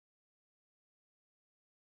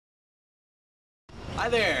Hi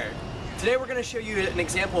there! Today we're going to show you an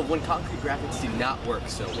example of when concrete graphics do not work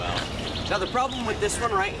so well. Now the problem with this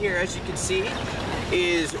one right here, as you can see,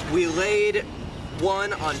 is we laid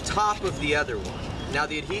one on top of the other one. Now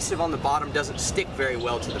the adhesive on the bottom doesn't stick very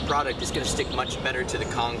well to the product, it's going to stick much better to the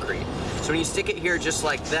concrete. So when you stick it here just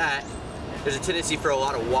like that, there's a tendency for a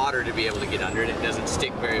lot of water to be able to get under it. It doesn't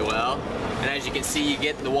stick very well. And as you can see, you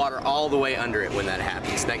get the water all the way under it when that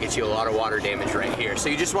happens. That gets you a lot of water damage right here. So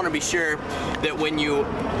you just want to be sure that when you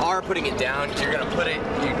are putting it down, you're going to put it,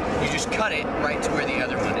 you just cut it right to where the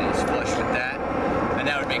other one is, flush with that. And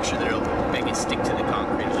that would make sure that it'll make it stick to the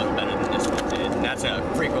concrete a little better than this one did. And that's a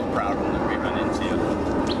frequent problem that we run into.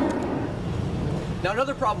 Now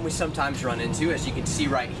another problem we sometimes run into, as you can see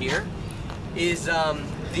right here, is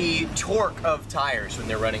the torque of tires when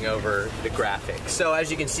they're running over the graphics. So as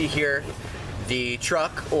you can see here, the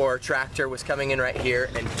truck or tractor was coming in right here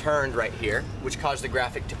and turned right here, which caused the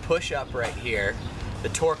graphic to push up right here. The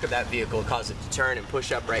torque of that vehicle caused it to turn and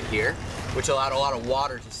push up right here, which allowed a lot of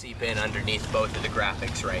water to seep in underneath both of the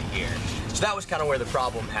graphics right here. So that was kind of where the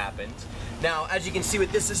problem happened. Now, as you can see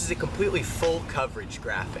with this is a completely full coverage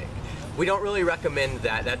graphic. We don't really recommend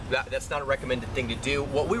that. That's not a recommended thing to do.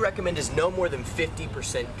 What we recommend is no more than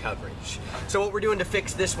 50% coverage. So what we're doing to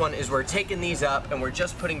fix this one is we're taking these up and we're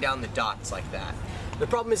just putting down the dots like that. The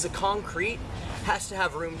problem is the concrete has to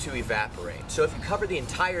have room to evaporate. So if you cover the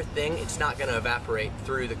entire thing, it's not going to evaporate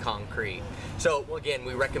through the concrete. So again,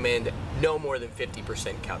 we recommend no more than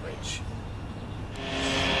 50% coverage.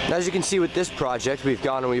 Now, as you can see with this project, we've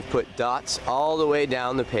gone and we've put dots all the way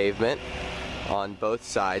down the pavement on both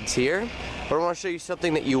sides here. But I want to show you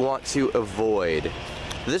something that you want to avoid.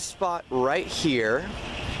 This spot right here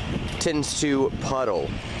tends to puddle.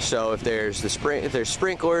 So if there's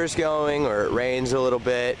sprinklers going or it rains a little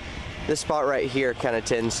bit, this spot right here kind of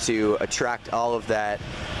tends to attract all of that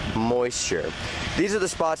moisture. These are the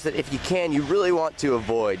spots that if you can, you really want to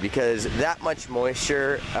avoid, because that much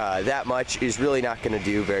moisture, that much is really not going to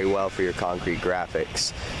do very well for your concrete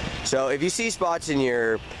graphics. So if you see spots in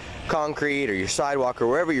your concrete or your sidewalk or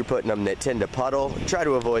wherever you're putting them that tend to puddle, try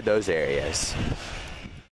to avoid those areas.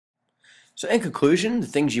 So in conclusion, the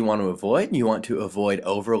things you want to avoid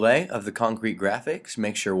overlay of the concrete graphics.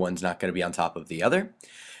 Make sure one's not going to be on top of the other.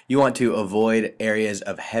 You want to avoid areas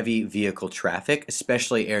of heavy vehicle traffic,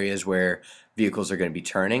 especially areas where vehicles are going to be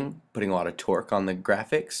turning, putting a lot of torque on the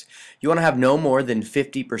graphics. You want to have no more than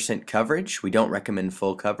 50% coverage. We don't recommend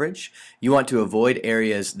full coverage. You want to avoid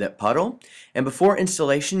areas that puddle. And before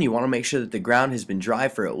installation, you want to make sure that the ground has been dry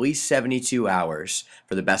for at least 72 hours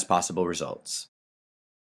for the best possible results.